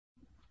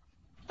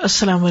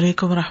السلام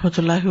علیکم ورحمۃ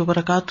اللہ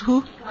وبرکاتہ.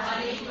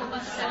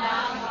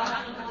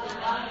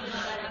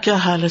 کیا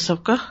حال ہے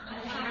سب کا؟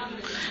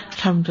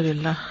 الحمد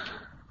للہ.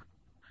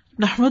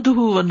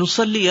 نحمده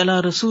ونصلی علی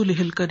رسولہ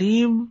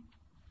الکریم.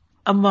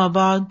 اما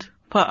بعد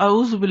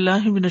فاعوذ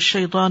باللہ من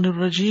الشیطان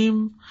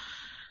الرجیم.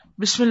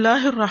 بسم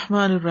اللہ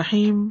الرحمن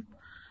الرحیم.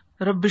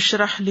 رب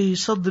اشرح لی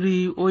صدری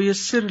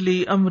ویسر لی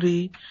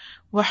امری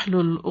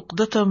واحلل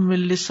عقدۃ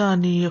من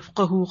لسانی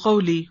یفقہوا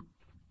قولی.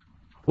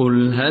 قل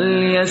هل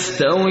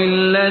يستوي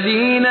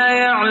الذين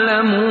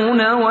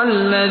يعلمون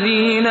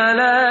والذين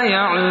لا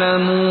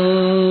يعلمون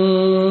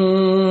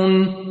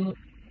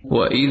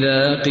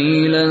وإذا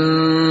قيل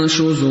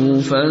انشزوا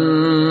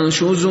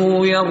فانشزوا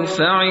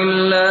يرفع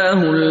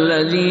الله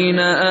الذين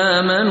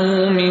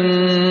آمنوا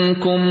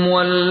منكم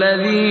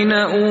والذين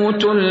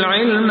أوتوا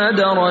العلم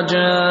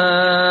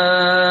درجات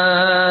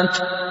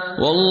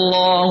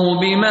والله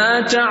بما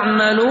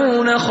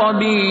تعملون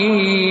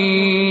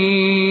خبير.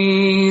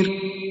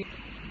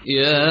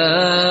 يا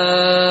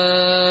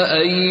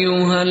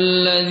أيها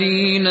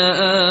الذين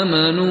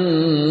آمنوا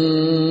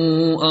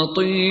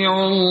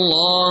أطيعوا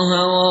الله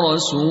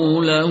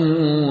ورسوله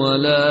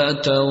ولا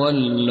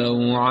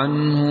تولوا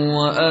عنه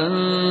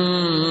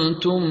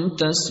وأنتم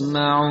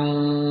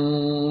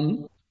تسمعون.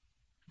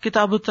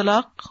 کتاب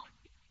الطلاق.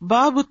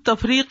 باب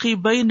التفریق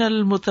بین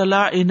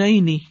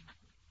المتلاعنین.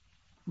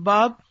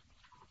 باب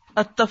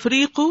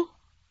التفریق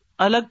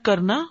الگ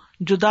کرنا،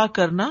 جدا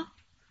کرنا،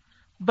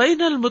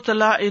 بین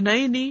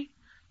المتلاعنین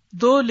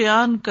دو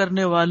لعان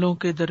کرنے والوں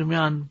کے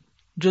درمیان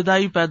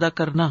جدائی پیدا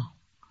کرنا،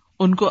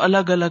 ان کو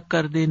الگ الگ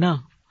کر دینا.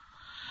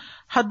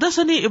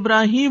 حدثنی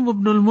ابراہیم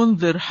بن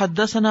المنذر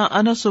حدثنا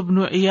انس بن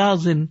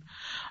عیاض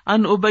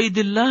عن عبید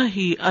اللہ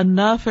عن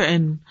نافع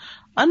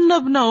ان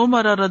ابن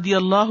عمر رضی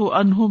اللہ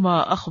عنہما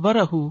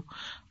اخبرہ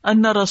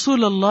ان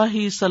رسول اللہ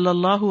صلی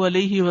اللہ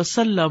علیہ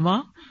وسلم،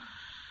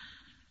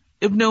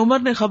 ابن عمر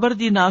نے خبر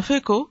دی نافع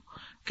کو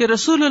کہ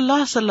رسول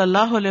اللہ صلی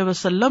اللہ علیہ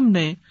وسلم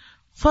نے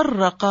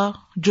فرقا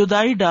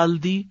جدائی ڈال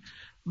دی،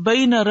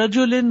 بین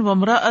رجل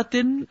وامرأۃ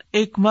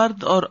ایک مرد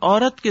اور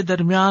عورت کے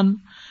درمیان،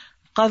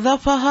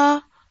 قذفہا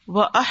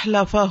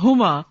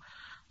واحلفہما.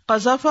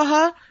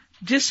 قذفہا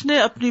جس نے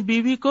اپنی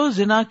بیوی کو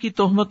زنا کی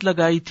تہمت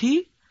لگائی تھی،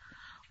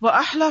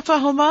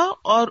 واحلفہما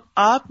اور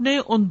آپ نے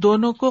ان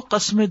دونوں کو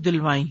قسمیں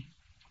دلوائیں،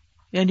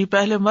 یعنی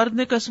پہلے مرد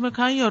نے قسمیں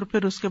کھائیں اور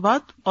پھر اس کے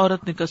بعد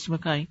عورت نے قسمیں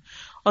کھائیں،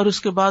 اور اس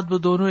کے بعد وہ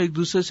دونوں ایک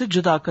دوسرے سے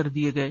جدا کر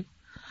دیے گئے.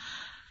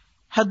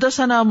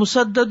 حدثنا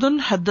مسدد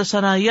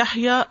حدثنا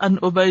یحیی عن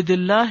عبید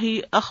اللہ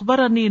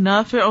اخبرنی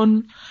نافع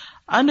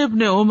عن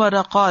ابن عمر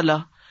قال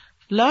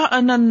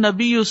لعن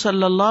النبی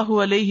صلی اللہ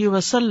علیہ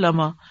وسلم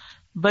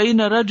بین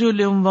رجل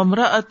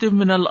وامرأۃ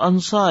من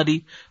الانصار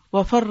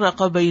وفرق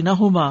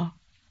بینہما.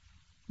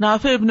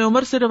 نافع ابن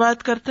عمر سے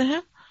روایت کرتے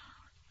ہیں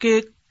کہ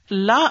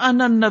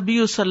لعن النبی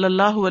صلی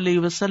اللہ علیہ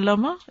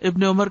وسلم،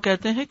 ابن عمر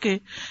کہتے ہیں کہ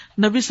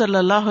نبی صلی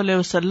اللہ علیہ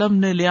وسلم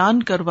نے لعان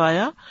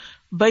کروایا،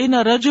 بین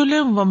رجل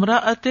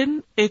وامرأۃ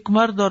ایک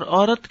مرد اور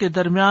عورت کے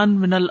درمیان،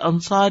 من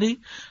الانصاری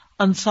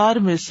انصار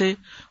میں سے،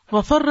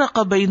 وفرق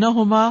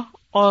بینہما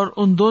اور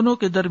ان دونوں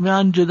کے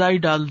درمیان جدائی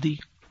ڈال دی.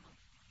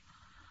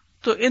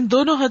 تو ان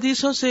دونوں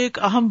حدیثوں سے ایک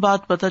اہم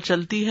بات پتہ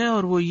چلتی ہے،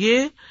 اور وہ یہ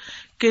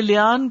کہ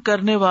لعان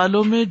کرنے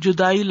والوں میں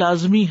جدائی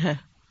لازمی ہے،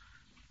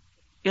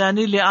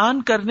 یعنی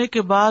لعان کرنے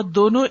کے بعد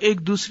دونوں ایک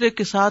دوسرے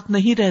کے ساتھ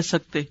نہیں رہ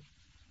سکتے،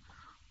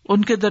 ان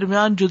کے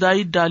درمیان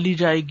جدائی ڈالی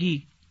جائے گی.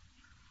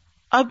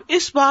 اب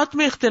اس بات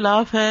میں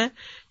اختلاف ہے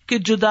کہ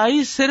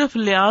جدائی صرف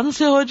لعان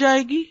سے ہو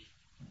جائے گی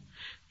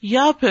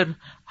یا پھر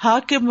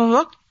حاکم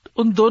وقت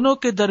ان دونوں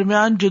کے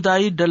درمیان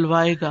جدائی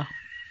ڈلوائے گا،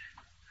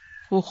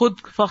 وہ خود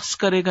فسخ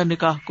کرے گا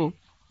نکاح کو.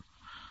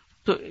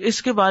 تو اس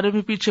کے بارے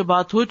میں پیچھے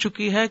بات ہو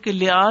چکی ہے کہ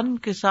لعان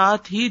کے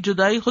ساتھ ہی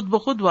جدائی خود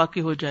بخود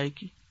واقع ہو جائے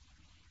گی،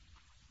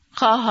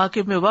 خواہ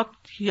حاکم وقت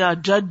یا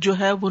جج جو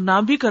ہے وہ نہ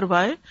بھی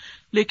کروائے،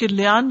 لیکن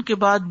لعان کے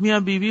بعد میاں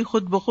بیوی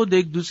خود بخود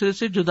ایک دوسرے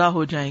سے جدا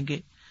ہو جائیں گے،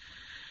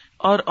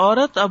 اور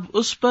عورت اب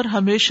اس پر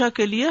ہمیشہ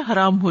کے لیے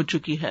حرام ہو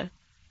چکی ہے.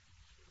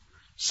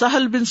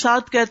 سہل بن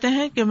سعد کہتے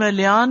ہیں کہ میں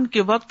لعان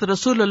کے وقت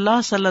رسول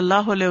اللہ صلی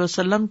اللہ علیہ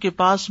وسلم کے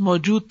پاس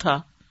موجود تھا.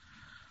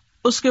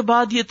 اس کے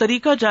بعد یہ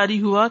طریقہ جاری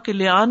ہوا کہ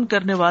لعان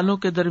کرنے والوں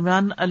کے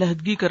درمیان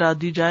علیحدگی کرا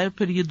دی جائے،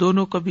 پھر یہ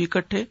دونوں کبھی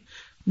اکٹھے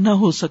نہ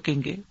ہو سکیں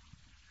گے.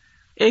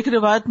 ایک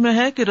روایت میں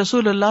ہے کہ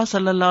رسول اللہ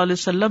صلی اللہ علیہ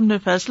وسلم نے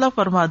فیصلہ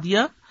فرما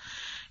دیا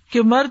کہ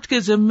مرد کے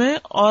ذمے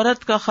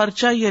عورت کا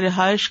خرچہ یا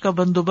رہائش کا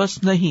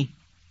بندوبست نہیں.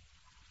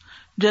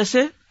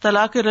 جیسے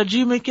طلاق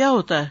رجعی میں کیا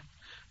ہوتا ہے،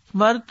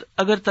 مرد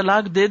اگر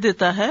طلاق دے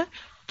دیتا ہے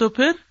تو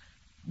پھر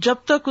جب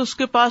تک اس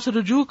کے پاس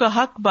رجوع کا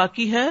حق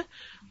باقی ہے،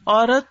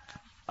 عورت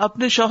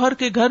اپنے شوہر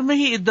کے گھر میں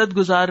ہی عدت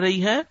گزار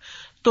رہی ہے،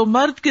 تو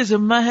مرد کی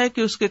ذمہ ہے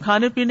کہ اس کے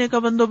کھانے پینے کا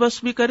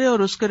بندوبست بھی کرے اور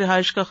اس کے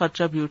رہائش کا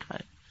خرچہ بھی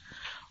اٹھائے.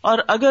 اور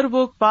اگر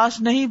وہ پاس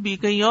نہیں بھی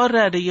کہیں اور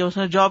رہ رہی ہے، اس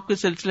نے جاب کے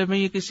سلسلے میں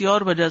یا کسی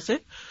اور وجہ سے،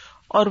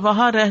 اور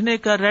وہاں رہنے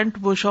کا رینٹ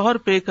وہ شوہر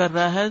پے کر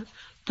رہا ہے،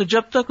 تو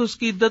جب تک اس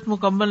کی عدت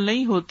مکمل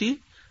نہیں ہوتی،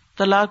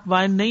 طلاق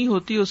بائن نہیں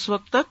ہوتی، اس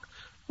وقت تک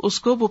اس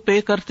کو وہ پے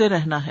کرتے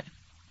رہنا ہے.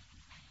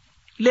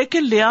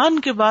 لیکن لیان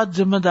کے بعد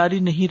ذمہ داری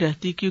نہیں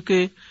رہتی،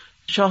 کیونکہ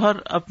شوہر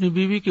اپنی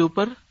بیوی کے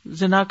اوپر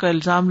زنا کا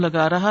الزام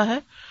لگا رہا ہے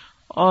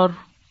اور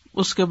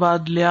اس کے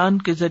بعد لیان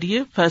کے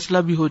ذریعے فیصلہ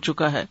بھی ہو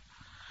چکا ہے،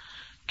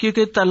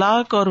 کیونکہ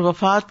طلاق اور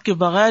وفات کے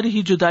بغیر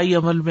ہی جدائی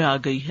عمل میں آ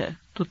گئی ہے.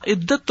 تو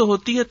عدت تو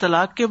ہوتی ہے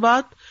طلاق کے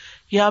بعد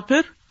یا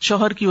پھر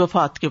شوہر کی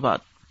وفات کے بعد.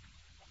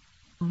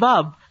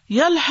 باب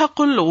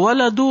یلحق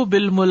الولد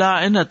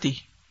بالملاعنتی،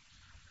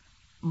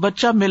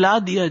 بچہ ملا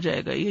دیا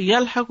جائے گا. یہ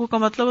یلحق کا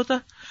مطلب ہوتا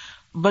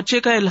ہے بچے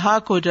کا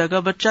الحاق ہو جائے گا،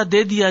 بچہ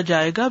دے دیا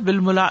جائے گا،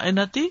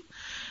 بالملاعنتی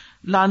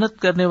لعنت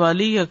کرنے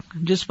والی یا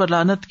جس پر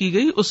لعنت کی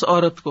گئی اس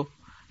عورت کو،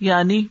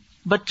 یعنی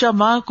بچہ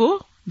ماں کو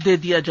دے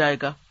دیا جائے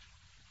گا.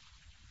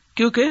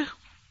 کیونکہ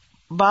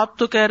باپ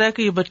تو کہہ رہا ہے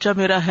کہ یہ بچہ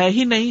میرا ہے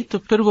ہی نہیں، تو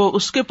پھر وہ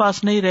اس کے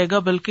پاس نہیں رہے گا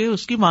بلکہ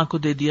اس کی ماں کو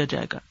دے دیا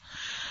جائے گا.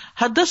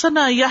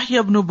 حدثنا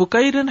یحیی بن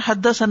بکیر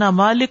حدثنا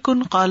مالک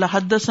قال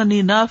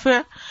حدثنی نافع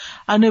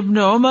عن ابن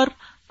عمر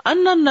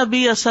ان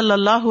النبی صلی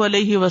اللہ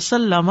علیہ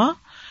وسلم،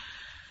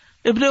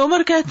 ابن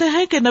عمر کہتے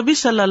ہیں کہ نبی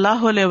صلی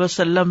اللہ علیہ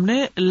وسلم نے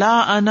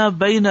لعن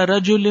بین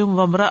رجل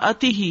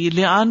وامرأتہ،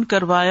 لعان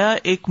کروایا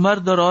ایک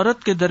مرد اور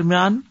عورت کے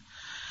درمیان،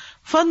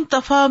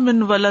 فانتفى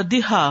من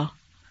ولدہا،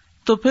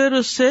 تو پھر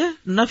اس سے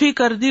نفی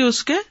کر دی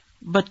اس کے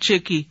بچے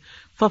کی،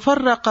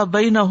 ففرق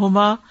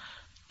بینہما،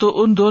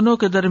 تو ان دونوں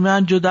کے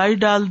درمیان جدائی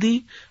ڈال دی،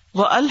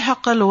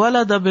 وَأَلْحَقَ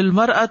الْوَلَدَ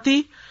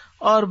بِالْمَرْأَةِ،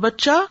 اور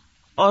بچہ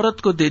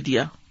عورت کو دے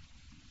دیا.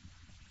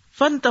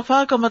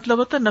 فانتفا کا مطلب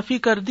ہوتا ہے نفی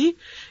کر دی،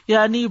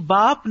 یعنی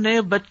باپ نے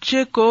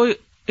بچے کو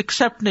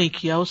ایکسپٹ نہیں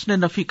کیا، اس نے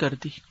نفی کر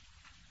دی.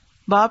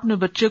 باپ نے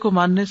بچے کو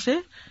ماننے سے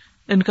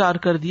انکار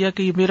کر دیا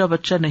کہ یہ میرا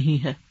بچہ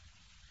نہیں ہے.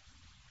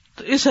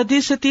 تو اس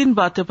حدیث سے 3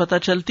 باتیں پتہ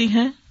چلتی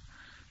ہیں.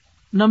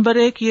 نمبر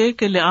 1 یہ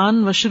کہ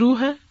لعان مشروع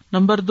ہے.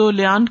 نمبر 2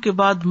 لعان کے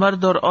بعد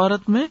مرد اور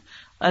عورت میں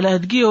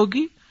علیحدگی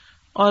ہوگی،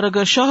 اور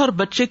اگر شوہر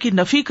بچے کی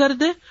نفی کر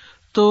دے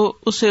تو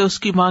اسے اس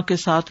کی ماں کے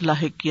ساتھ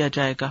لاحق کیا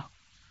جائے گا.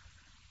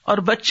 اور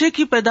بچے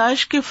کی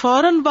پیدائش کے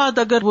فوراً بعد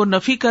اگر وہ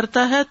نفی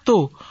کرتا ہے تو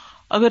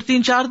اگر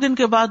 3-4 دن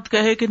کے بعد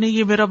کہے کہ نہیں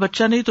یہ میرا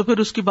بچہ نہیں، تو پھر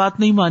اس کی بات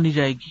نہیں مانی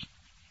جائے گی.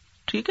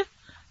 ٹھیک ہے،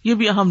 یہ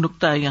بھی اہم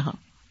نکتہ ہے یہاں.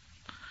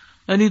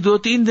 یعنی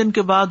 2-3 دن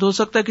کے بعد ہو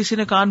سکتا ہے کسی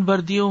نے کان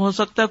بھر دیے ہو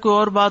سکتا ہے کوئی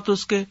اور بات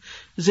اس کے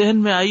ذہن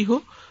میں آئی ہو،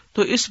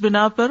 تو اس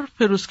بنا پر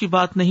پھر اس کی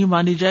بات نہیں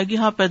مانی جائے گی.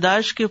 ہاں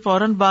پیدائش کے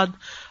فوراً بعد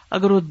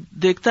اگر وہ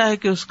دیکھتا ہے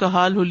کہ اس کا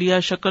حال حلیہ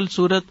شکل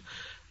صورت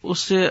اس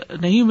سے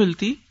نہیں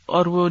ملتی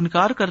اور وہ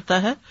انکار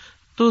کرتا ہے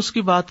تو اس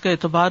کی بات کا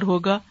اعتبار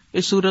ہوگا.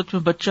 اس صورت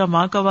میں بچہ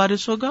ماں کا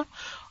وارث ہوگا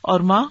اور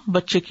ماں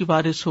بچے کی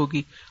وارث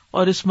ہوگی،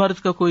 اور اس مرد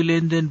کا کوئی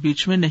لین دین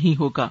بیچ میں نہیں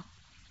ہوگا.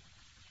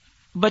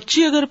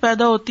 بچی اگر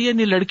پیدا ہوتی ہے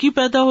یعنی لڑکی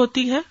پیدا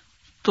ہوتی ہے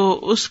تو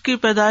اس کی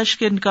پیدائش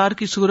کے انکار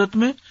کی صورت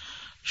میں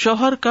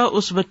شوہر کا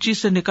اس بچی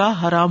سے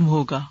نکاح حرام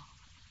ہوگا.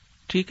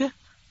 ٹھیک ہے،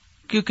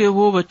 کیونکہ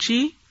وہ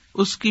بچی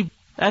اس کی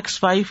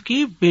ایکس وائف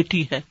کی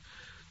بیٹی ہے،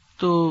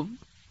 تو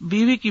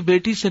بیوی کی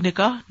بیٹی سے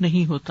نکاح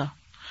نہیں ہوتا.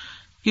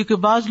 کیونکہ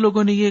بعض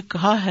لوگوں نے یہ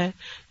کہا ہے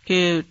کہ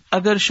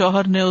اگر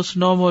شوہر نے اس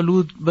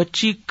نومولود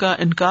بچی کا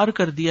انکار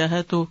کر دیا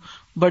ہے تو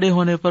بڑے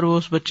ہونے پر وہ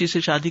اس بچی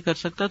سے شادی کر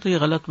سکتا، تو یہ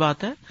غلط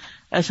بات ہے،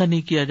 ایسا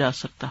نہیں کیا جا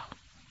سکتا.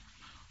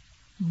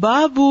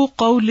 باب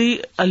قول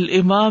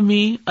الامام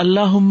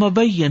اللہم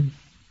بین،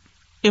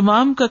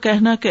 امام کا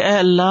کہنا کہ اے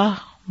اللہ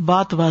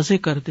بات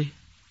واضح کر دے،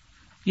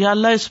 یا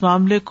اللہ اس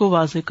معاملے کو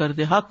واضح کر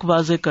دے، حق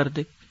واضح کر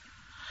دے.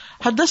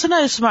 حدثنا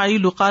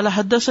اسماعیل قال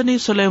حدثني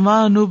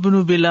سلیمان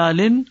بن بلال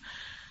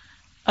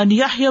ان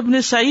یحیی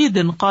بن سعید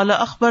قال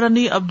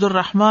اخبرنی عبد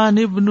الرحمن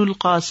بن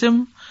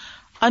القاسم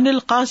ان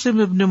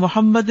القاسم بن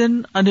محمد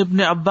ان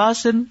ابن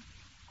عباس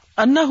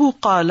انہ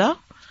قال،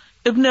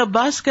 ابن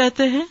عباس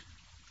کہتے ہیں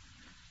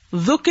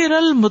ذکر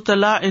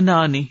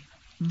المتلاعنان،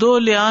 2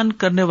 لعان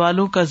کرنے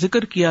والوں کا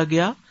ذکر کیا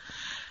گیا،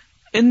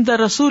 عند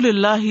رسول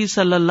اللہ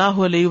صلی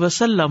اللہ علیہ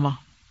وسلم،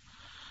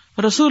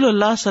 رسول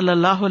اللہ صلی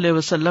اللہ علیہ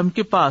وسلم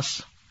کے پاس.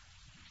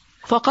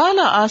 فقال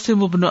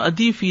عاصم بن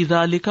عدی فی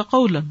ذلک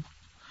قولا،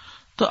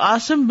 تو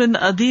عاصم بن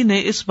عدی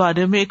نے اس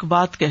بارے میں ایک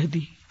بات کہہ دی.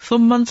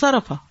 ثم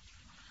انصرف،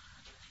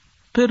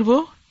 پھر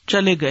وہ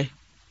چلے گئے.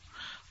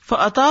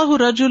 فاتاہ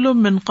رجل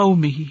من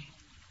قومہ،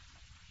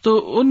 تو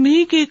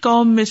انہی کی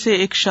قوم میں سے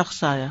ایک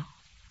شخص آیا.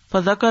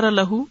 فذکر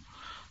لہ،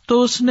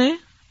 تو اس نے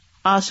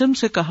عاصم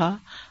سے کہا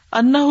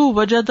انہ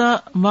وجد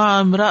مع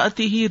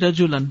امرأتہ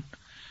رجلا،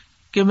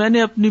 کہ میں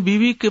نے اپنی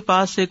بیوی کے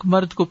پاس ایک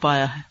مرد کو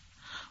پایا ہے.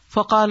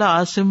 فقال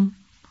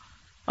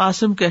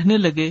عاصم کہنے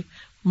لگے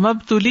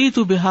مبتلیت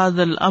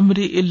بہذا الامر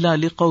الا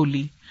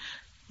لقولی،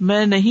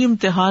 میں نہیں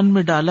امتحان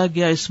میں ڈالا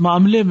گیا اس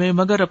معاملے میں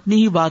مگر اپنی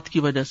ہی بات کی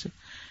وجہ سے،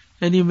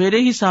 یعنی میرے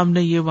ہی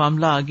سامنے یہ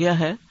معاملہ آ گیا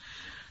ہے.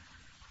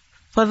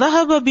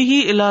 فذهب به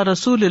الى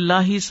رسول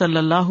اللہ صلی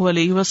اللہ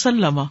علیہ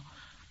وسلم،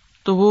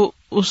 تو وہ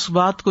اس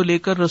بات کو لے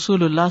کر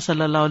رسول اللہ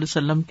صلی اللہ علیہ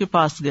وسلم کے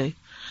پاس گئے.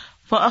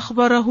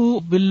 فاخبرہ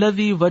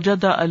بالذی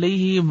وجد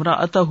علیہ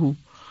امرأتہ،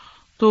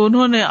 تو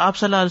انہوں نے آپ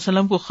صلی اللہ علیہ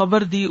وسلم کو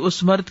خبر دی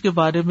اس مرد کے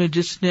بارے میں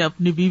جس نے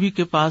اپنی بیوی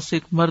کے پاس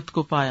ایک مرد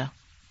کو پایا.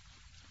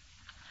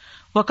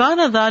 وکان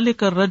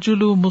ذلک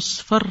الرجل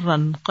مصفرا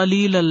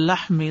قلیل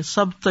اللحم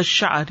سبط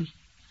الشعر،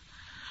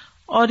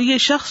 اور یہ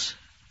شخص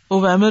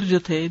اویمر جو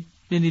تھے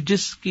یعنی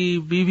جس کی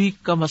بیوی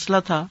کا مسئلہ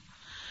تھا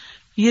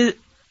یہ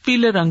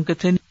پیلے رنگ کے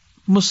تھے.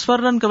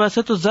 مصفرن کا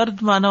ویسے تو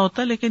زرد معنی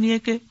ہوتا ہے لیکن یہ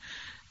کہ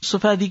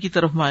سفیدی کی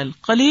طرف مائل.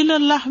 قلیل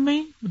اللحم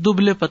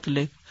دبلے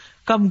پتلے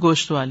کم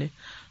گوشت والے.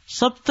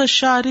 سبط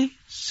الشعر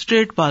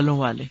اسٹریٹ بالوں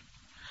والے.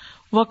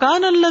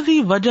 وکان الذی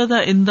وجد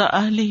عند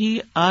اہلہ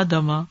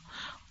آدم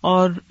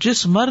اور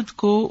جس مرد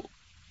کو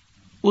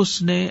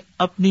اس نے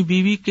اپنی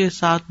بیوی کے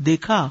ساتھ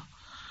دیکھا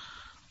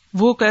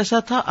وہ کیسا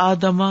تھا؟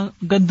 آدم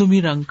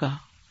گندمی رنگ کا.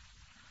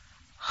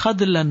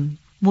 خدلن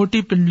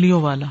موٹی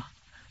پنڈلیوں والا.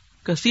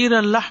 کثیر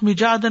اللحم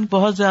جعدن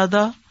بہت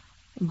زیادہ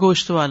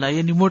گوشت والا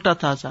یعنی موٹا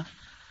تازہ.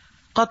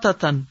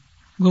 قطتن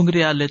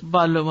گھنگریالے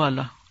بالوں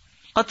والا.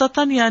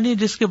 قطتن یعنی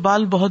جس کے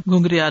بال بہت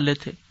گھنگریالے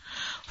تھے.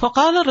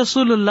 فقال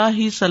رسول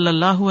اللہ صلی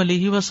اللہ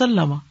علیہ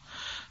وسلم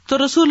تو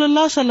رسول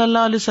اللہ صلی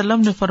اللہ علیہ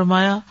وسلم نے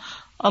فرمایا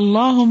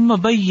اللہم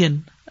بین،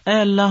 اے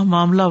اللہ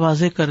معاملہ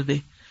واضح کر دے.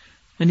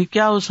 یعنی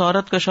کیا اس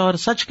عورت کا شوہر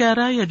سچ کہہ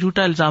رہا ہے یا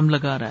جھوٹا الزام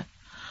لگا رہا ہے.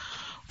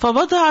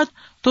 فوضعت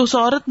تو اس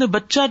عورت نے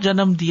بچہ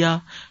جنم دیا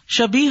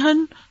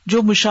شبیہن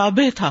جو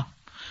مشابہ تھا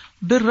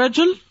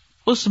بالرجل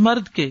اس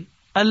مرد کے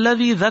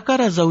الذی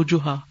ذکر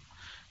زوجہا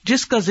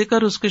جس کا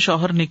ذکر اس کے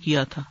شوہر نے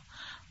کیا تھا.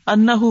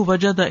 انہ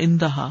وجد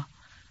عندہا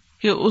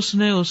کہ اس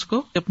نے اس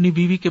کو اپنی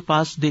بیوی کے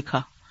پاس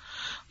دیکھا.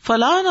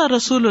 فلان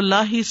رسول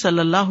اللہ صلی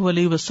اللہ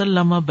علیہ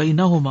وسلم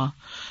بینہما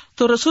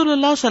تو رسول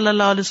اللہ صلی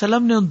اللہ علیہ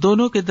وسلم نے ان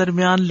دونوں کے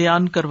درمیان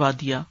لیان کروا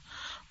دیا.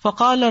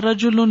 فقال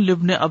رجل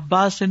لابن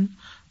عباس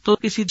تو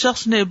کسی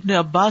شخص نے ابن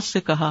عباس سے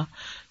کہا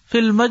فی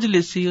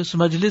المجلس اس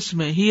مجلس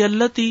میں ہی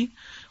اللتی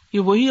یہ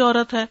وہی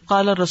عورت ہے.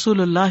 قال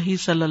رسول اللہ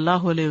صلی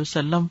اللہ علیہ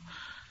وسلم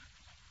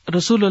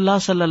رسول اللہ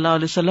صلی اللہ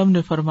علیہ وسلم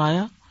نے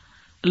فرمایا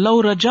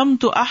لو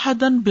رجمت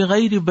احدا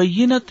بغیر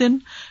بینۃ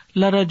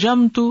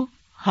لرجمت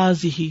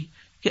ہذہ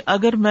کہ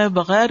اگر میں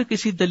بغیر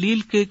کسی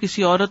دلیل کے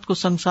کسی عورت کو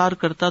سنسار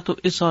کرتا تو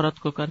اس عورت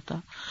کو کرتا.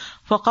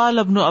 فقال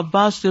ابن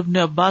عباس ابن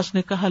عباس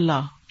نے کہا لا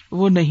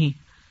وہ نہیں،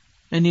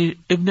 یعنی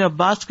ابن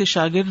عباس کے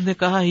شاگرد نے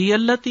کہا ہی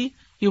اللتی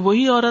یہ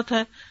وہی عورت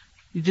ہے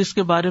جس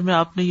کے بارے میں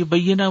آپ نے یہ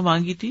بینہ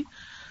مانگی تھی.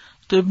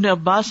 تو ابن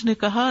عباس نے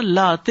کہا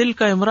لا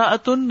تلک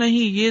امرأۃ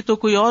نہیں یہ تو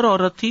کوئی اور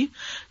عورت تھی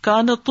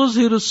کانت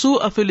تظہر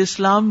السوء فی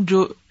الاسلام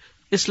جو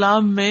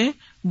اسلام میں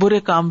برے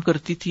کام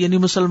کرتی تھی یعنی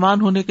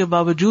مسلمان ہونے کے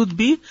باوجود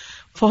بھی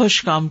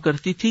فحش کام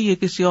کرتی تھی. یہ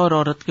کسی اور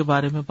عورت کے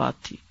بارے میں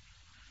بات تھی.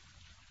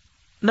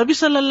 نبی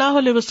صلی اللہ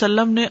علیہ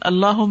وسلم نے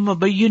اللہم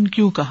بین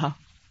کیوں کہا؟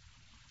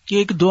 یہ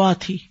ایک دعا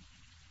تھی.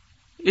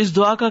 اس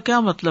دعا کا کیا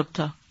مطلب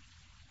تھا؟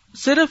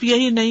 صرف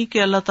یہی نہیں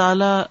کہ اللہ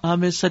تعالیٰ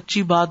ہمیں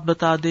سچی بات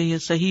بتا دیں یا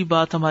صحیح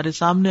بات ہمارے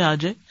سامنے آ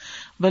جائے،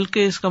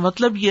 بلکہ اس کا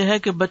مطلب یہ ہے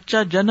کہ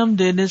بچہ جنم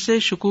دینے سے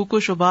شکوک و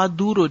شبہات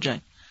دور ہو جائیں.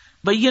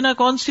 بینہ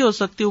کون سی ہو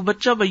سکتی ہے؟ وہ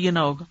بچہ بینہ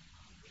ہوگا.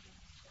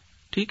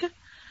 ٹھیک ہے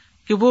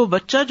کہ وہ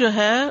بچہ جو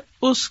ہے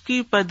اس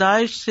کی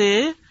پیدائش سے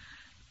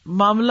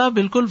معاملہ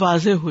بالکل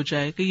واضح ہو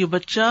جائے کہ یہ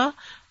بچہ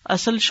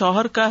اصل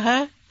شوہر کا ہے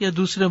یا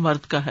دوسرے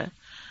مرد کا ہے،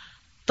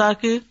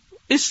 تاکہ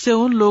اس سے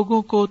ان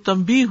لوگوں کو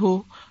تنبیہ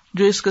ہو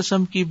جو اس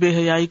قسم کی بے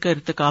حیائی کا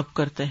ارتکاب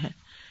کرتے ہیں.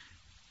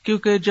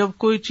 کیونکہ جب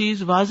کوئی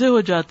چیز واضح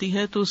ہو جاتی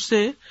ہے تو اس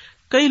سے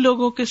کئی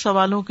لوگوں کے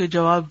سوالوں کے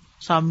جواب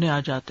سامنے آ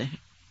جاتے ہیں.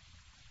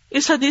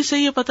 اس حدیث سے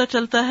یہ پتہ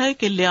چلتا ہے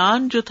کہ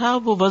لعان جو تھا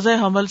وہ وضع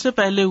حمل سے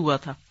پہلے ہوا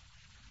تھا.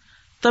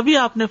 تبھی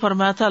آپ نے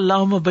فرمایا تھا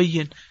اللہم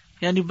بین،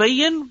 یعنی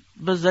بین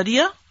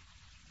بذریعہ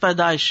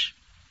پیدائش.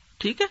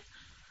 ٹھیک ہے.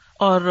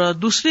 اور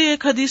دوسری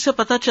ایک حدیث سے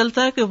پتہ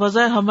چلتا ہے کہ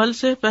وضع حمل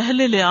سے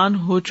پہلے لعان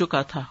ہو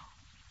چکا تھا.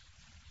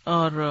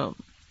 اور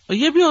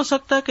یہ بھی ہو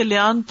سکتا ہے کہ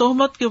لعان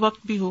تہمت کے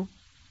وقت بھی ہو،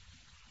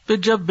 پھر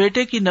جب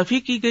بیٹے کی نفی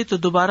کی گئی تو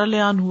دوبارہ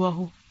لعان ہوا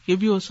ہو، یہ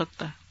بھی ہو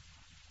سکتا ہے.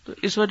 تو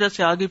اس وجہ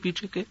سے آگے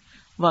پیچھے کے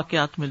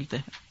واقعات ملتے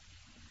ہیں.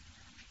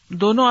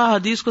 دونوں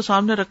احادیث کو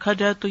سامنے رکھا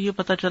جائے تو یہ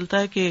پتہ چلتا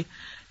ہے کہ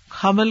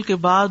حمل کے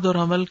بعد اور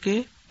حمل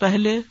کے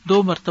پہلے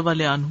 2 مرتبہ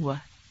لعان ہوا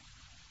ہے.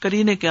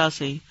 قرینے کیا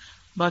صحیح،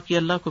 باقی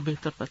اللہ کو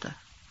بہتر پتہ ہے.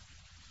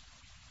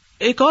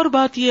 ایک اور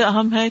بات یہ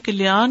اہم ہے کہ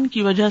لعان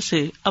کی وجہ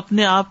سے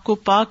اپنے آپ کو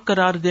پاک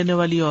قرار دینے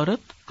والی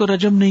عورت کو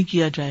رجم نہیں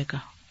کیا جائے گا،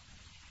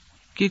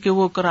 کیونکہ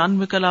وہ قرآن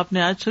میں کل آپ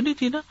نے آیت سنی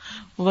تھی نا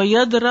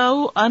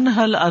وَيَدْرَأُ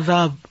عَنْهَا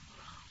الْعَذَابُ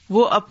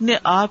وہ اپنے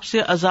آپ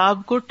سے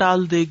عذاب کو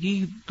ٹال دے گی،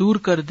 دور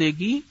کر دے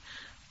گی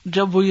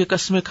جب وہ یہ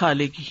قسمیں کھا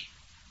لے گی.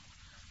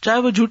 چاہے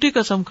وہ جھوٹی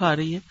قسم کھا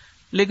رہی ہے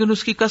لیکن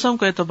اس کی قسم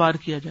کا اعتبار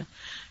کیا جائے.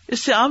 اس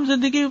سے عام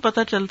زندگی میں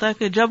پتہ چلتا ہے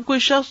کہ جب کوئی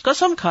شخص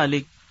قسم کھا لے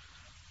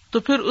تو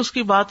پھر اس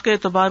کی بات کا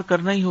اعتبار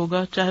کرنا ہی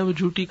ہوگا چاہے وہ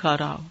جھوٹی کھا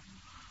رہا ہو.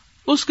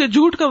 اس کے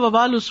جھوٹ کا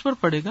وبال اس پر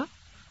پڑے گا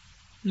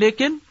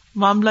لیکن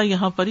معاملہ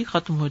یہاں پر ہی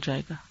ختم ہو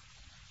جائے گا.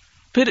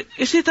 پھر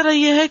اسی طرح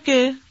یہ ہے کہ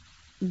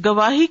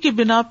گواہی کی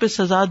بنا پہ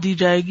سزا دی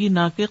جائے گی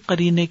نہ کہ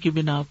قرینے کی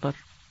بنا پر.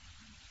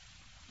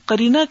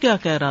 قرینہ کیا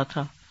کہہ رہا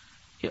تھا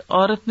کہ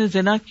عورت نے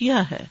زنا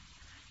کیا ہے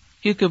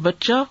کیونکہ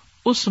بچہ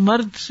اس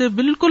مرد سے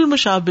بالکل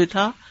مشابہ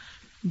تھا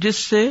جس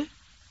سے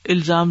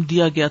الزام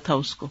دیا گیا تھا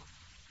اس کو،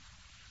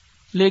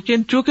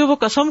 لیکن چونکہ وہ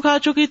قسم کھا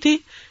چکی تھی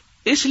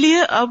اس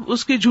لیے اب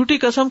اس کی جھوٹی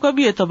قسم کا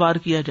بھی اعتبار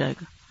کیا جائے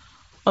گا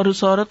اور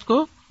اس عورت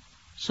کو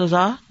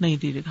سزا نہیں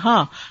دی جائے گی.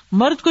 ہاں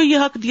مرد کو یہ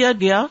حق دیا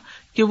گیا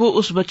کہ وہ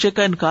اس بچے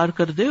کا انکار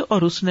کر دے،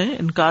 اور اس نے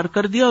انکار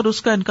کر دیا اور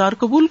اس کا انکار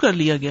قبول کر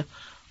لیا گیا،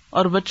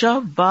 اور بچہ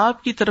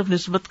باپ کی طرف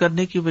نسبت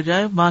کرنے کی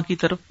بجائے ماں کی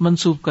طرف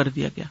منسوب کر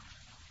دیا گیا.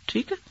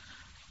 ٹھیک ہے.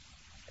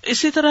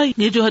 اسی طرح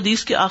یہ جو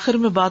حدیث کے آخر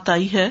میں بات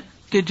آئی ہے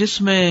کہ جس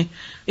میں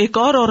ایک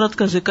اور عورت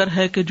کا ذکر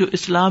ہے کہ جو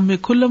اسلام میں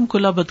کھلم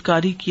کھلا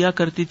بدکاری کیا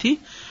کرتی تھی،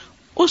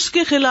 اس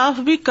کے خلاف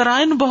بھی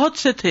قرائن بہت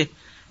سے تھے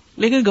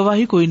لیکن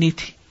گواہی کوئی نہیں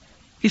تھی،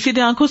 کسی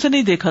نے آنکھوں سے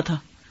نہیں دیکھا تھا.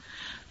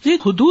 یہ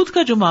حدود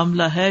کا جو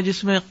معاملہ ہے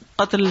جس میں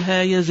قتل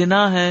ہے یا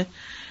زنا ہے،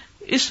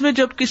 اس میں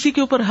جب کسی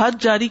کے اوپر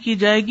حد جاری کی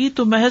جائے گی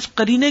تو محض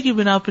قرینے کی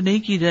بنا پر نہیں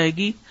کی جائے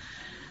گی،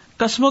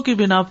 قسموں کی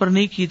بنا پر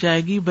نہیں کی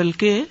جائے گی،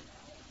 بلکہ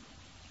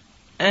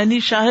عینی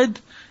شاہد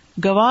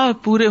گواہ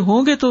پورے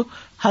ہوں گے تو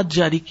حد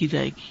جاری کی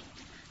جائے گی.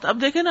 تو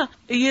اب دیکھیں نا،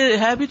 یہ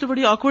ہے بھی تو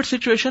بڑی آکورڈ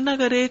سچویشن.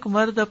 اگر ایک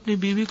مرد اپنی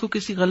بیوی کو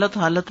کسی غلط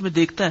حالت میں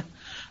دیکھتا ہے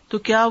تو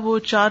کیا وہ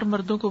 4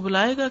 مردوں کو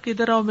بلائے گا کہ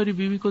ادھر آؤ میری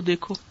بیوی کو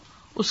دیکھو؟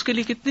 اس کے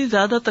لیے کتنی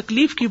زیادہ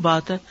تکلیف کی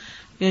بات ہے،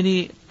 یعنی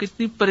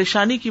کتنی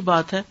پریشانی کی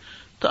بات ہے.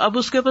 تو اب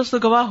اس کے پاس تو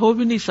گواہ ہو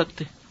بھی نہیں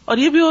سکتے، اور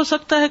یہ بھی ہو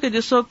سکتا ہے کہ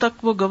جس وقت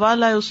تک وہ گواہ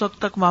لائے اس وقت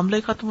تک معاملہ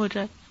ہی ختم ہو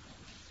جائے.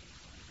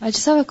 I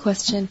just have a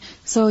question.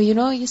 So,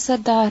 you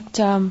said that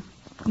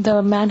the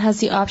man has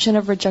the option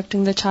of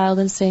rejecting the child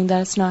and saying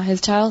that it's not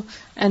his child,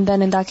 and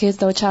then in that case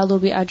the child will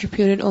be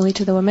attributed only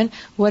to the woman.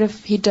 What if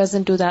he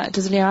doesn't do that?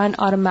 Does li'an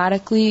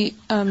automatically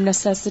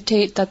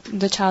necessitate that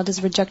the child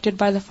is rejected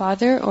by the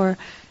father, or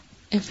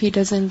if he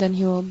doesn't then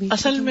he will be...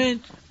 اصل میں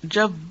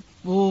جب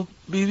وہ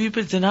بیوی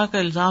پہ زنا کا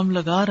الزام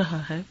لگا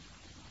رہا ہے،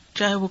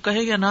 چاہے وہ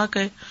کہے یا نہ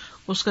کہے،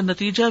 اس کا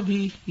نتیجہ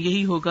بھی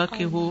یہی ہوگا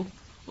کہ وہ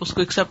اس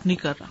کو ایکسپٹ نہیں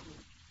کر رہا.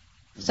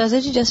 Saza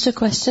ji, just a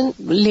question.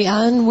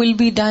 Li'an will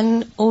be done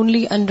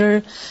only under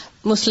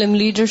Muslim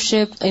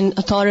leadership, in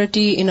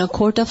authority, in a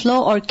court of law,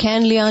 or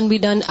can li'an be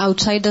done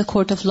outside the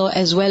court of law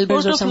as well?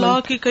 Court of law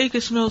کی کئی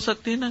قسمیں ہو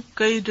سکتی ہیں نا،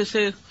 کئی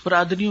جیسے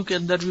برادریوں کے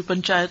اندر بھی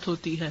پنچایت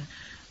ہوتی ہے،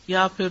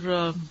 یا پھر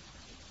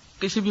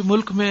کسی بھی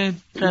ملک میں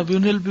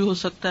ٹریبیونل بھی ہو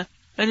سکتا ہے.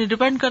 یعنی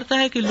ڈیپینڈ کرتا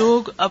ہے کہ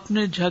لوگ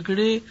اپنے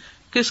جھگڑے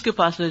کس کے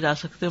پاس لے جا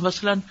سکتے ہیں.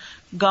 مثلاً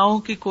گاؤں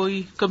کی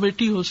کوئی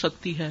کمیٹی ہو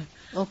سکتی ہے،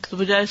 تو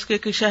بجائے اس کے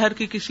کہ شہر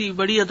کی کسی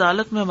بڑی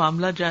عدالت میں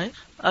معاملہ جائے،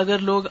 اگر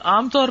لوگ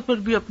عام طور پر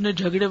بھی اپنے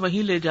جھگڑے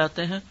وہیں لے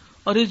جاتے ہیں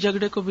اور اس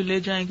جھگڑے کو بھی لے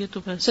جائیں گے تو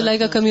So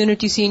like a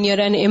community senior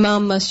and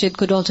imam masjid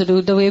could also do,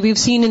 the way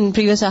we've seen in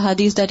previous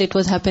ahadith that it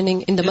was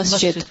happening in the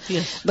masjid.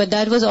 Yes. But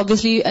that was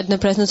obviously at the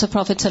presence of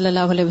Prophet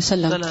sallallahu alaihi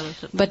wasallam.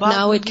 But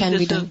now it can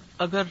be done.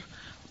 اگر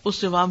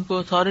اس امام کو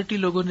authority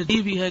لوگوں نے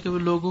دی بھی ہے کہ وہ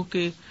لوگوں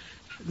کے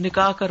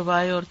نکاح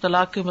کروائے اور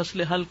طلاق کے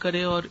مسئلے حل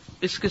کرے اور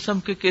اس قسم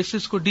کے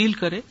کیسز کو ڈیل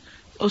کرے،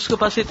 اس کے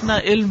پاس اتنا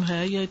علم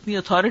ہے یا اتنی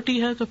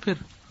اتھارٹی ہے، تو پھر.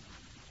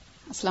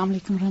 السلام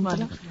علیکم ورحمۃ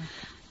اللہ.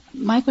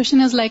 My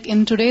question is, like, in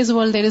today's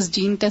world there is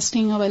gene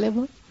testing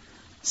available,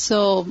 so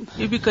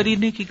یہ بھی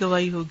کرینے کی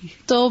گواہی ہوگی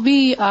تو بھی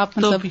آپ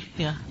مطلب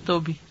تو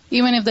بھی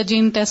even if the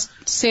gene test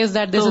says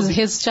that this is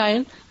his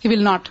child, he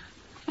will not,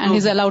 and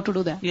he's allowed to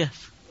do that.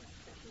 Yes.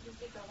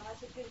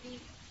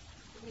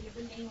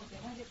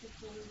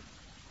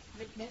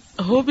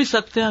 ہو بھی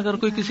سکتے ہیں اگر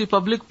کوئی کسی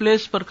پبلک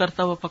پلیس پر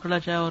کرتا ہوا پکڑا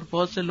جائے اور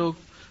بہت سے لوگ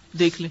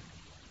دیکھ لیں،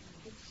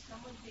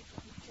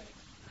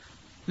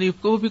 نہیں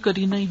وہ بھی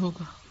کرینہ ہی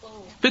ہوگا.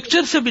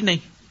 پکچر سے بھی نہیں،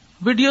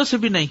 ویڈیو سے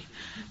بھی نہیں،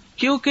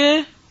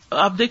 کیونکہ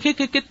آپ دیکھیں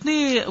کہ کتنی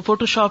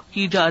فوٹو شاپ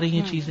کی جا رہی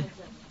ہیں چیزیں.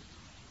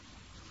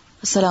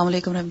 السلام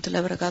علیکم رحمۃ اللہ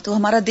وبرکاتہ.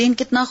 ہمارا دین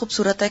کتنا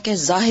خوبصورت ہے کہ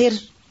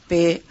ظاہر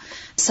پہ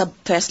سب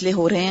فیصلے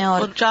ہو رہے ہیں،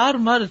 اور 4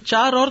 مرد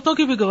 4 عورتوں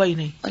کی بھی گواہی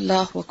نہیں.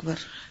 اللہ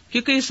اکبر.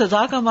 کیونکہ اس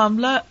سزا کا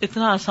معاملہ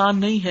اتنا آسان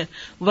نہیں ہے،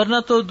 ورنہ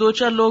تو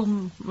 2-4 لوگ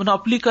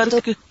منوپلی کر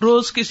کے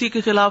روز کسی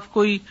کے خلاف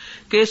کوئی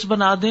کیس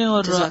بنا دیں.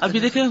 اور ابھی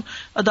دیکھیں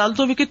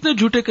عدالتوں میں کتنے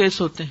جھوٹے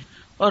کیس ہوتے ہیں،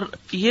 اور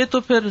یہ تو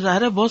پھر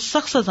ظاہر ہے بہت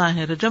سخت سزائیں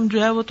ہیں. رجم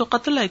جو ہے وہ تو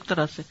قتل ہے ایک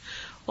طرح سے،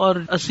 اور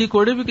 80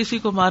 کوڑے بھی کسی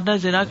کو مارنا ہے،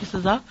 زنا کی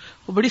سزا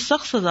وہ بڑی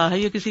سخت سزا ہے.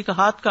 یا کسی کا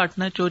ہاتھ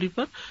کاٹنا ہے چوری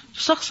پر،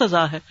 سخت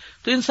سزا ہے.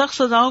 تو ان سخت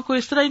سزاؤں کو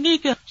اس طرح ہی نہیں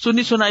کہ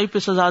سنی سنائی پہ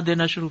سزا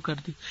دینا شروع کر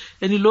دی.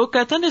 یعنی لوگ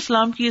کہتے ہیں نا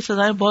اسلام کی یہ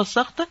سزائیں بہت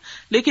سخت ہیں،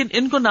 لیکن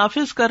ان کو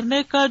نافذ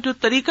کرنے کا جو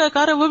طریقہ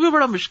کار ہے وہ بھی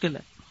بڑا مشکل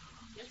ہے.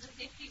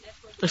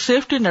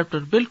 سیفٹی نیٹ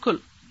ورک بالکل.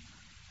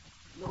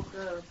 لوگ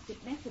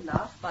کتنے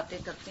خلاف باتیں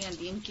کرتے ہیں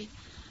دین کی،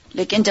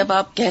 لیکن جب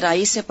آپ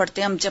گہرائی سے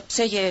پڑھتے ہیں، ہم جب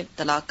سے یہ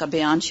طلاق کا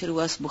بیان شروع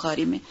ہوا اس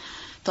بخاری میں،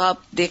 تو آپ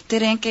دیکھتے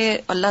رہیں کہ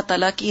اللہ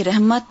تعالیٰ کی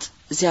رحمت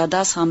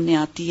زیادہ سامنے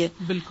آتی ہے.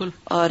 بالکل.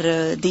 اور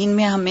دین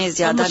میں ہمیں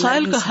زیادہ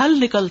مسائل کا حل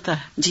نکلتا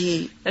ہے.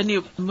 جی. یعنی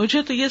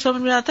مجھے تو یہ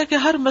سمجھ میں آتا ہے کہ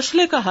ہر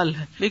مسئلے کا حل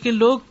ہے، لیکن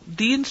لوگ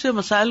دین سے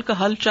مسائل کا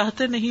حل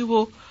چاہتے نہیں،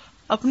 وہ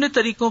اپنے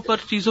طریقوں پر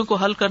چیزوں کو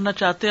حل کرنا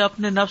چاہتے ہیں،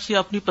 اپنے نفس یا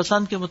اپنی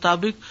پسند کے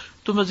مطابق،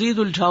 تو مزید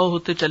الجھاؤ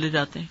ہوتے چلے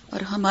جاتے ہیں.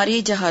 اور ہماری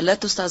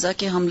جہالت استاذہ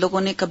کہ ہم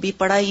لوگوں نے کبھی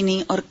پڑھا ہی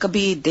نہیں اور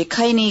کبھی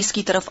دیکھا ہی نہیں، اس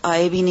کی طرف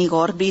آئے بھی نہیں،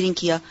 غور بھی نہیں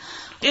کیا.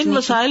 ان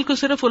مسائل کو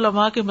صرف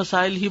علماء کے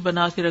مسائل ہی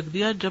بنا کے رکھ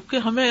دیا، جبکہ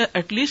ہمیں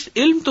ایٹ لیسٹ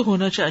علم تو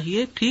ہونا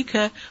چاہیے. ٹھیک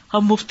ہے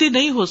ہم مفتی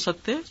نہیں ہو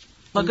سکتے،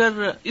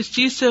 مگر اس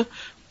چیز سے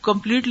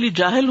کمپلیٹلی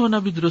جاہل ہونا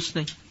بھی درست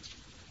نہیں.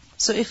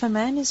 So if a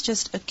man is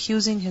just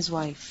accusing his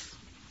wife,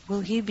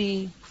 will he be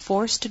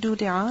forced to do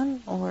li'an,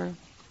 or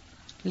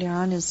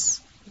li'an is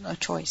a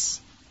choice?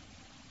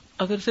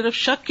 اگر صرف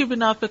شک کی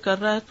بنا پہ کر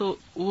رہا ہے تو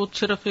وہ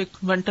صرف ایک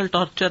مینٹل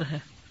ٹارچر ہے،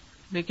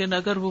 لیکن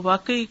اگر وہ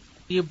واقعی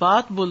یہ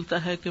بات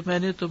بولتا ہے کہ میں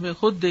نے تمہیں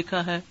خود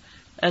دیکھا ہے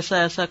ایسا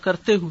ایسا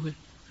کرتے ہوئے،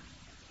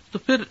 تو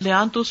پھر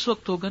لعان تو اس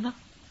وقت ہوگا نا.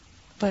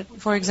 But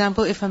for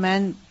example, if a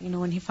man,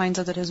 when he finds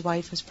out that his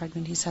wife is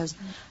pregnant, he says,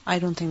 I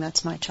don't think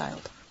that's my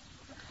child.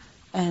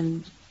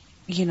 And,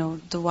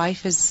 the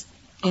wife is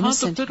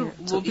innocent تو پھر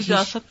here. وہ بھی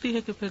جا سکتی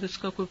ہے کہ پھر اس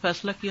کا کوئی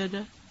فیصلہ کیا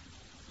جائے،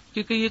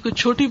 کیونکہ یہ کوئی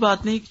چھوٹی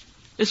بات نہیں.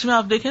 اس میں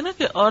آپ دیکھیں نا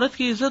کہ عورت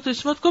کی عزت و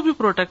عصمت کو بھی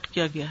پروٹیکٹ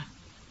کیا گیا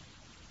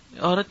ہے،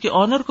 عورت کے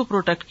آنر کو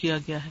پروٹیکٹ کیا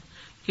گیا ہے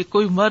کہ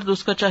کوئی مرد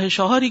اس کا چاہے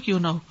شوہر ہی کیوں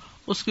نہ ہو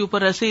اس کے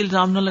اوپر ایسے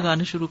الزام نہ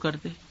لگانے شروع کر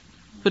دے،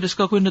 پھر اس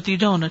کا کوئی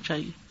نتیجہ ہونا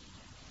چاہیے.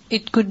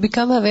 It could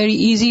become a very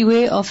easy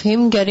way of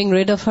him getting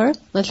rid of her.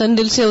 مثلاً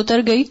دل سے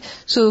اتر گئی,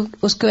 so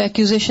اس کو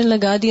accusation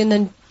لگا دی, and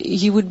then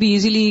he would be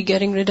easily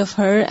getting rid of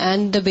her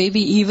and the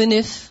baby, even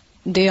if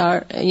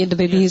the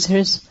baby is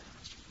his.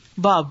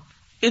 باب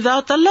اذا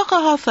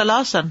طلقها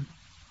ثلاثا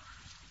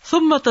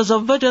ثم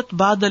تزوجت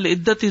بعد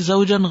العدة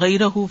زوجا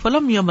غيره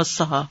فلم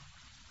يمسها.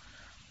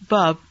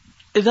 باب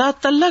اذا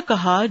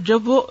طلقها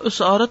جب وہ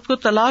اس عورت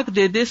کو طلاق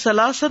دے دے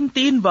ثلاثا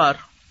 3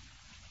 بار,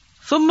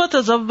 ثم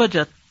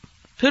تزوجت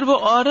پھر وہ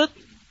عورت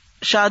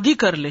شادی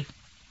کر لے,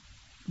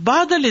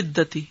 بعد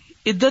العدتی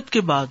عدت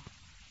کے بعد,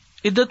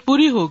 عدت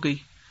پوری ہو گئی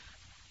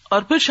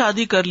اور پھر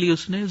شادی کر لی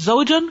اس نے,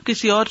 زوجن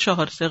کسی اور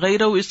شوہر سے,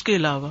 غیرہ اس کے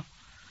علاوہ,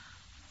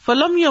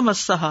 فلم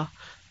یمسہا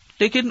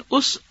لیکن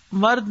اس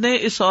مرد نے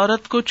اس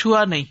عورت کو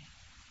چھوا نہیں,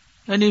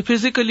 یعنی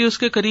فزیکلی اس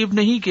کے قریب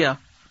نہیں گیا,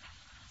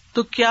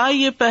 تو کیا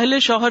یہ پہلے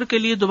شوہر کے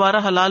لیے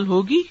دوبارہ حلال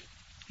ہوگی؟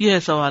 یہ ہے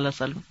سوال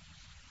اصل میں,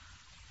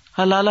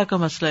 حلالہ کا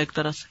مسئلہ ایک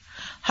طرح سے.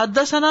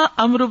 حدثنا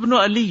عمرو بن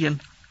علی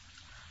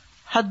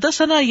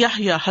حدثنا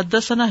یحییٰ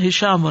حدثنا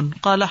ہشام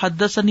قال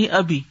حدثنی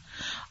ابی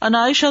عن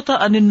عائشہ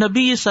عن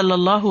النبی صلی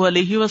اللہ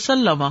علیہ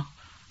وسلم.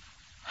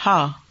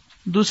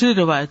 دوسری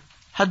روایت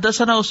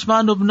حدثنا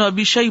عثمان بن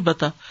ابی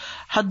شیبۃ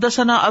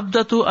حدثنا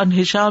عبدۃ عن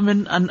ہشام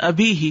عن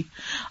ابیہ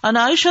عن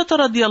عائشہ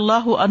رضی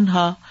اللہ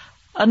عنہا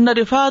ان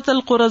رفاعۃ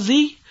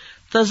القرظی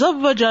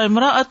تزوج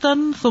امرأۃ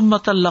ثم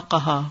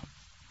طلقها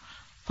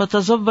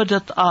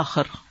فتزوجت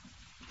آخر.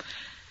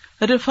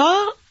 رفاع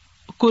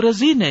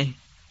قرظی نے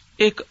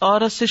ایک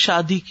عورت سے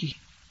شادی کی,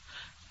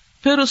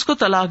 پھر اس کو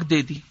طلاق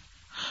دے دی,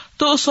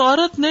 تو اس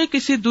عورت نے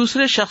کسی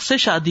دوسرے شخص سے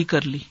شادی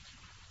کر لی.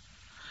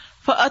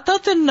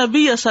 فأتت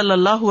النبی صلی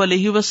اللہ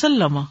علیہ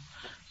وسلم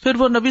پھر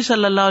وہ نبی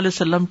صلی اللہ علیہ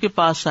وسلم کے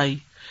پاس آئی.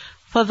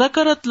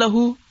 فذکرت لہ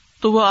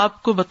تو وہ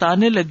آپ کو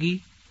بتانے لگی,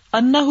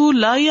 انہ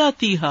لا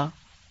یاتیہا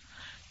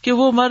کہ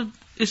وہ مرد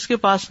اس کے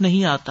پاس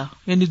نہیں آتا,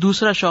 یعنی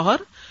دوسرا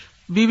شوہر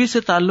بیوی سے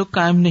تعلق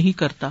قائم نہیں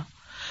کرتا.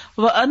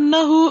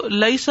 وَأَنَّهُ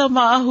لَيْسَ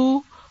مَعَهُ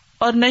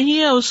اور نہیں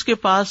ہے اس کے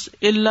پاس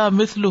الا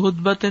مثل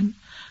ہدبۃ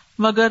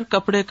مگر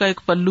کپڑے کا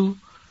ایک پلو,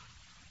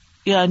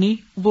 یعنی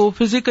وہ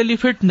فزیکلی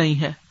فٹ نہیں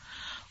ہے.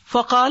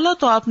 فقال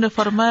تو آپ نے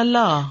فرمایا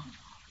لا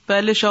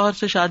پہلے شوہر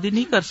سے شادی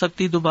نہیں کر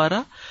سکتی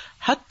دوبارہ,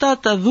 حتی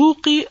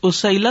تذوقی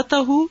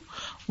اسیلتہ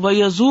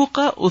ویذوق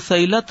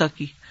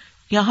اسیلتک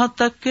یہاں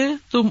تک کہ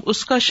تم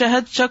اس کا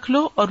شہد چکھ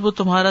لو اور وہ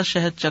تمہارا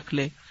شہد چکھ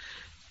لے,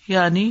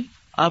 یعنی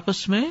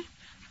آپس میں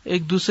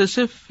ایک دوسرے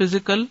سے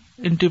فزیکل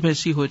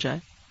انٹیمیسی ہو جائے.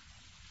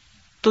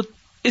 تو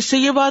اس سے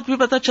یہ بات بھی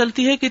پتہ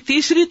چلتی ہے کہ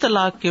تیسری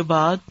طلاق کے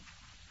بعد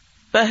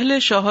پہلے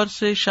شوہر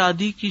سے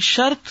شادی کی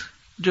شرط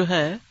جو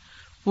ہے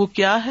وہ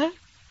کیا ہے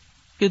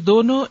کہ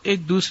دونوں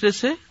ایک دوسرے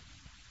سے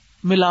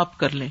ملاپ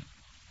کر لیں.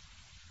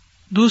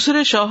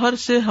 دوسرے شوہر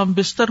سے ہم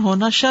بستر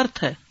ہونا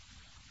شرط ہے,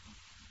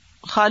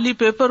 خالی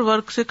پیپر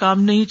ورک سے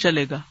کام نہیں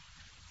چلے گا,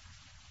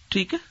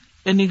 ٹھیک ہے,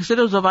 یعنی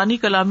صرف زبانی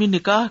کلامی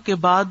نکاح کے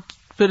بعد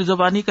پھر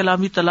زبانی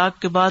کلامی طلاق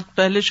کے بعد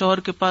پہلے شوہر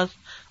کے پاس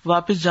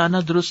واپس جانا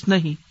درست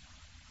نہیں.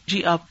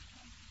 جی آپ.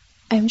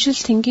 I'm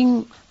just thinking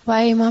why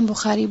Imam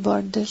Bukhari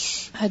brought this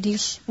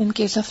hadith in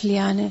case of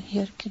li'an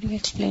here. Can you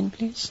explain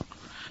please?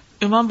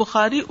 امام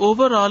بخاری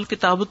اوور آل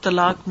کتاب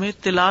الطلاق میں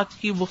طلاق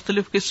کی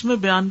مختلف قسمیں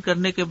بیان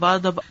کرنے کے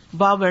بعد اب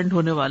باب اینڈ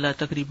ہونے والا ہے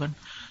تقریباً,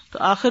 تو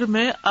آخر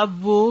میں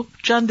اب وہ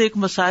چند ایک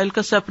مسائل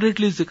کا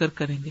سیپریٹلی ذکر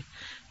کریں گے.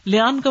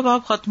 لیان کا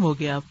باب ختم ہو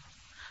گیا,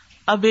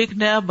 اب ایک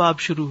نیا باب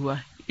شروع ہوا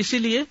ہے, اسی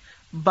لیے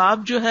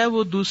باب جو ہے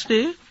وہ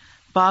دوسرے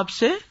باب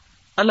سے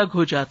الگ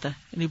ہو جاتا ہے.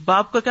 یعنی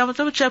باب کا کیا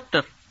مطلب ہے؟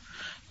 چیپٹر.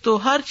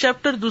 تو ہر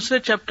چیپٹر دوسرے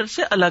چیپٹر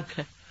سے الگ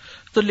ہے.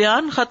 تو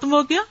لیان ختم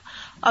ہو گیا,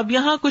 اب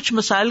یہاں کچھ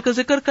مسائل کا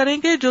ذکر کریں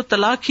گے جو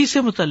طلاق ہی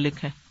سے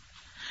متعلق ہیں,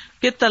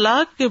 کہ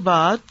طلاق کے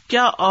بعد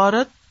کیا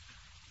عورت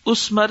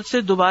اس مرد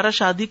سے دوبارہ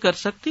شادی کر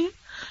سکتی ہے؟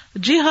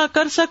 جی ہاں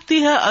کر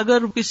سکتی ہے,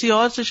 اگر کسی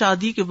اور سے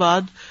شادی کے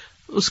بعد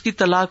اس کی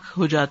طلاق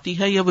ہو جاتی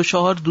ہے یا وہ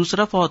شوہر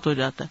دوسرا فوت ہو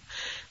جاتا ہے,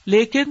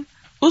 لیکن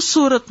اس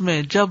صورت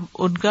میں جب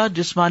ان کا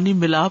جسمانی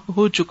ملاپ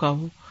ہو چکا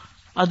ہو,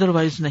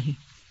 ادروائز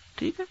نہیں.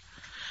 ٹھیک ہے,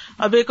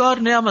 اب ایک اور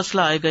نیا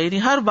مسئلہ آئے گا,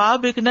 یعنی ہر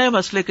باب ایک نئے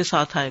مسئلے کے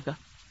ساتھ آئے گا.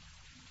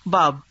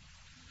 باب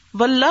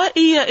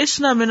واللائی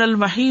یئسن من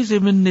المحیض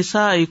من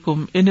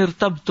نسائکم ان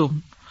ارتبتم.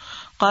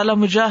 قال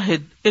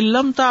مجاہد ان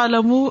لم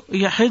تعلموا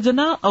یحضن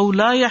او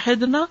لا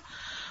یحضن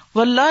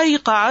واللائي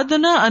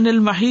قعدن عن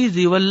المحيض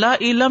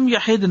واللائي لم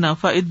يحضن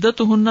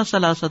فعدتهن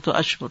 3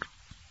 اشهر.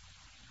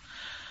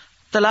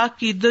 طلاق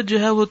کی عدت جو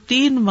ہے وہ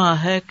 3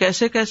 ماہ ہے.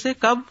 کیسے کیسے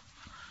کب؟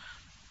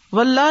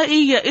 واللائي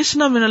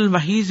يئسن من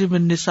المحيض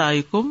من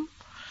نسائكم،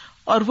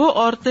 اور وہ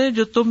عورتیں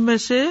جو تم میں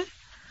سے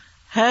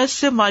حیض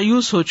سے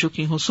مایوس ہو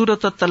چکی ہوں.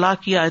 سورۃ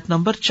الطلاق کی آیت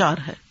نمبر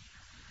 4 ہے.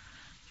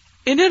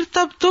 ان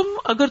ارتبتم،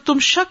 اگر تم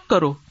شک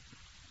کرو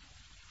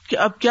کہ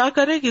اب کیا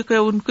کریں، کیونکہ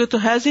ان کے تو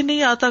حیض ہی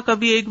نہیں آتا،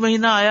 کبھی 1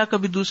 مہینہ آیا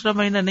کبھی دوسرا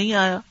مہینہ نہیں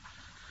آیا.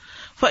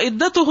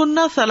 فعدتہن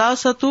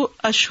 3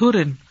 اشہر،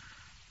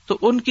 تو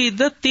ان کی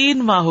عدت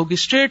 3 ماہ ہوگی،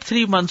 اسٹریٹ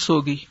 3 months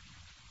ہوگی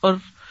اور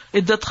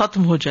عدت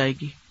ختم ہو جائے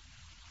گی.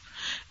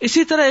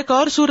 اسی طرح ایک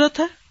اور صورت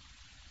ہے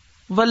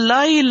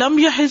واللائي لم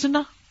يحضن،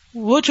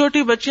 وہ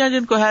چھوٹی بچیاں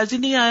جن کو حیض ہی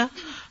نہیں آیا،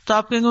 تو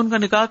آپ کہیں گے ان کا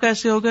نکاح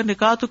کیسے ہوگا؟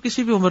 نکاح تو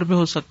کسی بھی عمر میں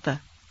ہو سکتا ہے،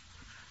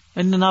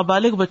 یعنی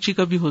نابالغ بچی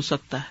کا بھی ہو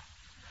سکتا ہے،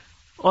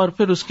 اور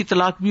پھر اس کی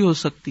طلاق بھی ہو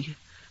سکتی ہے.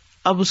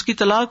 اب اس کی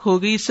طلاق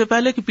ہو گئی اس سے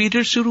پہلے کہ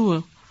پیریڈ شروع ہو،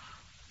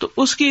 تو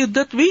اس کی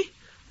عدت بھی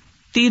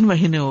 3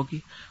 مہینے ہوگی.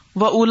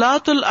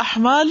 وَأُولَاتُ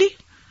الْأَحْمَالِ،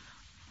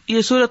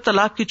 یہ سورۃ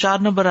طلاق کی 4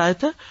 نمبر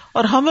آیت ہے.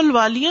 اور حمل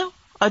والیاں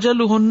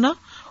اجلہن،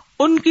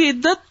 ان کی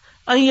عدت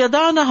ان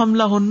یضعن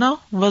حملہن،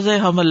 وضع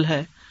حمل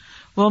ہے.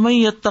 وَمَن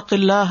يَتَّقِ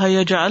اللَّهَ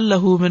يَجْعَل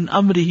لَّهُ مِنْ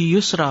أَمْرِهِ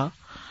يُسْرًا،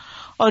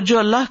 اور جو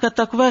اللہ کا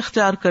تقوی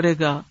اختیار کرے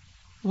گا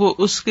وہ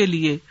اس کے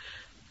لیے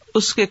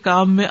اس کے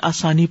کام میں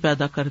آسانی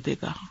پیدا کر دے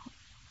گا.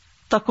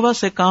 تقوی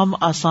سے کام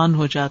آسان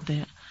ہو جاتے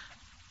ہیں.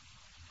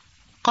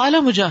 قال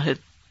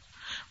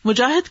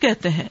مجاہد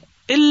کہتے ہیں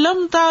ان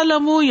لم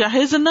تعلموا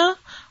یحزن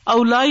او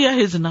لا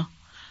یحزن،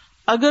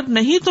 اگر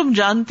نہیں تم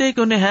جانتے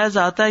کہ انہیں حیض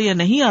آتا ہے یا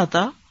نہیں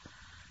آتا،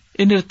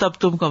 ان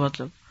ارتبتم کا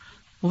مطلب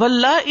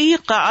واللائی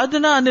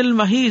قعدنا عن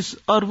المحیض،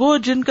 اور وہ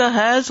جن کا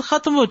حیض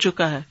ختم ہو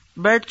چکا ہے،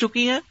 بیٹھ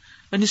چکی ہیں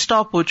یعنی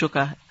سٹاپ ہو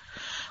چکا ہے.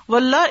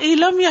 واللائی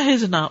لم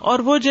یحزن، اور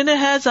وہ جنہیں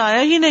حیض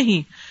آیا ہی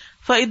نہیں،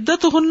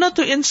 فعدتہن،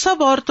 تو ان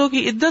سب عورتوں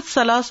کی عدت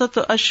 3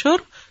 اشہر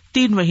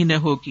 3 مہینے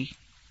ہوگی.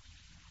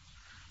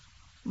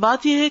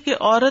 بات یہ ہے کہ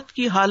عورت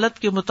کی حالت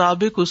کے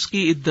مطابق اس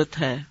کی عدت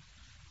ہے،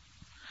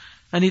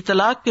 یعنی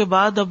طلاق کے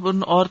بعد اب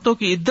ان عورتوں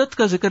کی عدت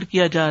کا ذکر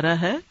کیا جا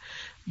رہا ہے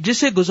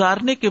جسے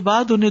گزارنے کے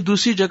بعد انہیں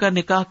دوسری جگہ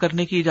نکاح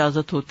کرنے کی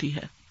اجازت ہوتی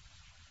ہے.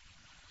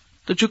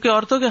 تو چونکہ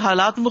عورتوں کے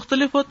حالات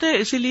مختلف ہوتے ہیں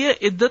اسی لیے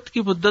عدت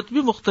کی مدت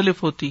بھی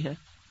مختلف ہوتی ہے.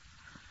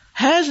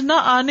 حیض نہ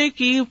آنے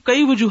کی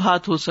کئی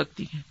وجوہات ہو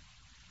سکتی ہیں.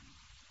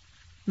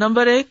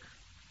 نمبر 1،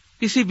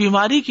 کسی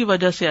بیماری کی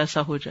وجہ سے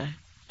ایسا ہو جائے،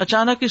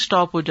 اچانک ہی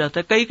سٹاپ ہو جاتا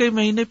ہے، کئی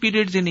مہینے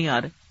پیریڈز ہی نہیں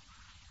آ رہے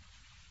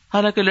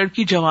حالانکہ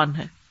لڑکی جوان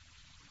ہے.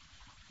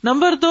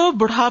 نمبر 2،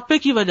 بڑھاپے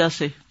کی وجہ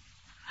سے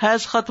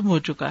حیض ختم ہو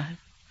چکا ہے.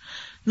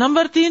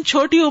 نمبر 3،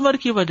 چھوٹی عمر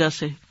کی وجہ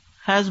سے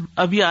حیض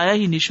ابھی آیا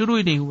ہی نہیں، شروع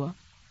ہی نہیں ہوا.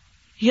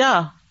 یا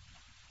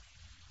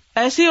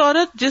ایسی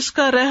عورت جس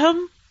کا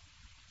رحم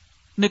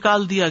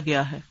نکال دیا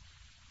گیا ہے،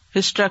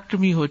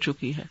 ہسٹریکٹمی ہو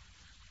چکی ہے،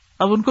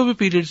 اب ان کو بھی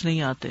پیریڈز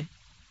نہیں آتے.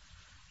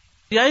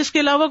 یا اس کے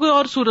علاوہ کوئی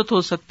اور صورت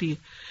ہو سکتی ہے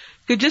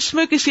کہ جس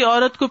میں کسی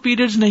عورت کو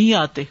پیریڈز نہیں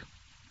آتے،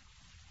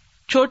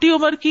 چھوٹی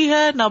عمر کی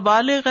ہے،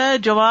 نابالغ ہے،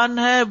 جوان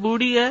ہے،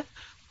 بوڑھی ہے،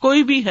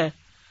 کوئی بھی ہے،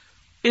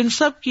 ان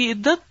سب کی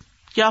عدت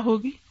کیا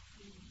ہوگی؟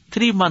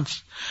 3 months.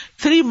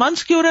 3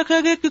 months کیوں رکھا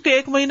گیا؟ کیونکہ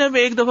 1 مہینے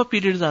میں 1 دفعہ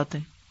پیریڈز آتے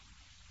ہیں.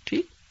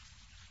 ٹھیک،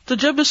 تو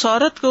جب اس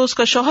عورت کو اس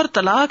کا شوہر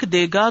طلاق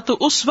دے گا تو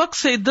اس وقت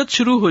سے عدت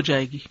شروع ہو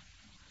جائے گی.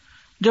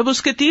 جب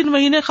اس کے 3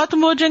 مہینے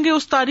ختم ہو جائیں گے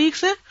اس تاریخ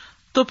سے،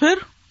 تو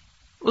پھر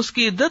اس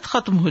کی عدت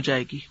ختم ہو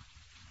جائے گی.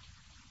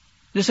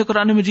 جیسے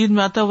قرآن مجید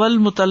میں آتا ہے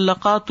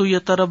وَالْمُطَلَّقَاتُ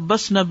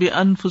يَتَرَبَّصْنَ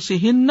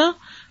بِأَنفُسِهِنَّ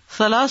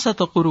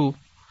 3 قُرُوء،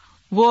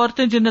 وہ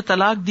عورتیں جنہیں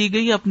طلاق دی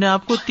گئی اپنے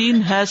آپ کو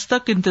 3 حیض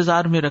تک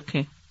انتظار میں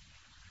رکھیں.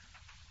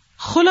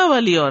 خلا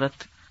والی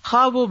عورت،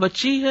 خواہ وہ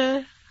بچی ہے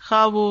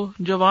خواہ وہ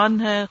جوان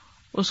ہے،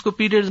 اس کو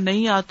پیریڈ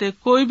نہیں آتے،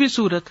 کوئی بھی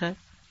صورت ہے،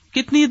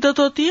 کتنی عدت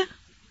ہوتی ہے؟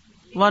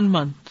 1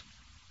 month،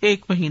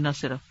 1 مہینہ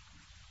صرف.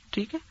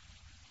 ٹھیک ہے.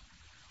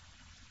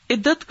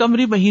 عدت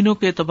قمری مہینوں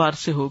کے اعتبار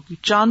سے ہوگی،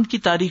 چاند کی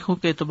تاریخوں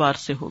کے اعتبار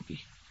سے ہوگی.